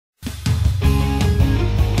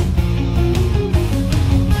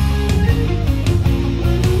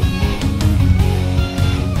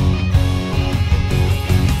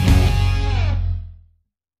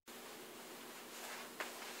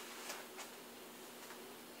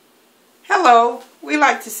Hello, we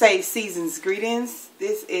like to say season's greetings.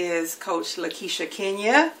 This is Coach-LaKesha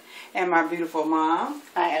Kenya and my beautiful mom.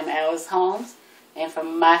 I am Alice Holmes, and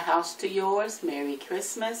from my house to yours, Merry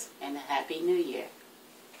Christmas and a Happy New Year.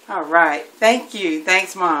 All right, thank you.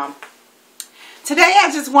 Thanks, Mom. Today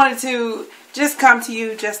I just wanted to come to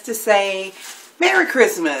you just to say Merry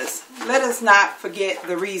Christmas. Let us not forget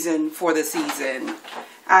the reason for the season.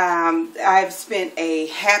 I've spent a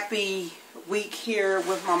happy week here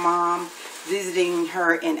with my mom, visiting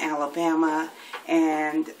her in Alabama,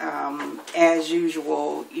 and as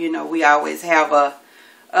usual, you know, we always have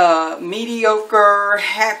a mediocre,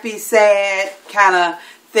 happy, sad kind of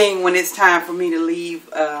thing when it's time for me to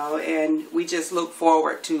leave, and we just look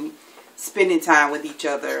forward to spending time with each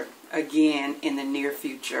other again in the near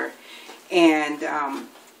future. And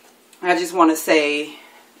I just want to say,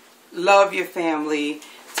 love your family,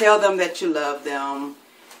 tell them that you love them,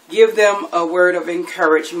 give them a word of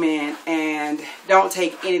encouragement, and don't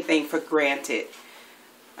take anything for granted.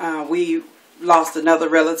 We lost another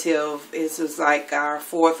relative. This is like our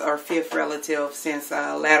fourth or fifth relative since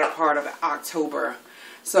the latter part of October.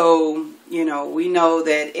 So, you know, we know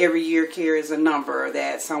that every year carries a number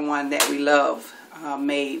that someone that we love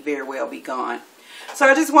may very well be gone. So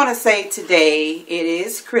I just want to say today, it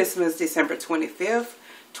is Christmas, December 25th,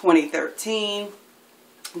 2013.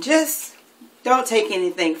 Just don't take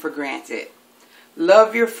anything for granted.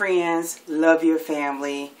 Love your friends, love your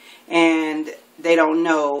family, and they don't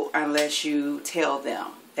know unless you tell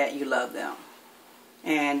them that you love them.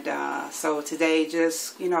 And so today,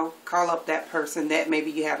 just, you know, call up that person that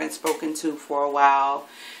maybe you haven't spoken to for a while.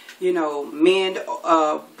 You know, mend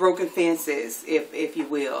broken fences, if you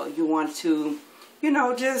will. You want to, you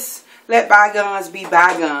know, just let bygones be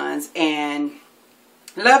bygones and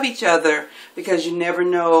love each other, because you never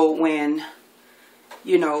know when,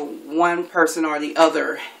 you know, one person or the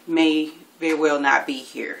other may very well not be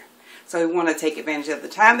here. So we want to take advantage of the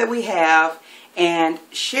time that we have and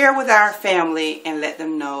share with our family and let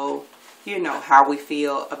them know, you know, how we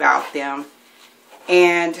feel about them.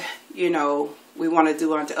 And, you know, we want to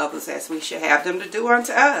do unto others as we should have them to do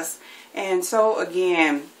unto us. And so,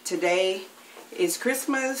 again, today is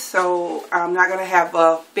Christmas, so I'm not going to have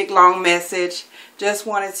a big, long message. Just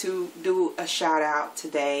wanted to do a shout out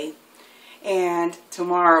today. And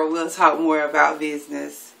tomorrow we'll talk more about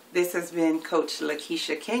business. This has been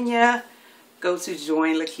Coach-LaKesha Kenya. Go to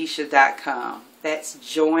joinlakesha.com. That's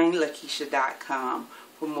joinlakesha.com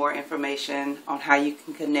for more information on how you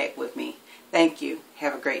can connect with me. Thank you.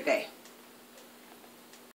 Have a great day.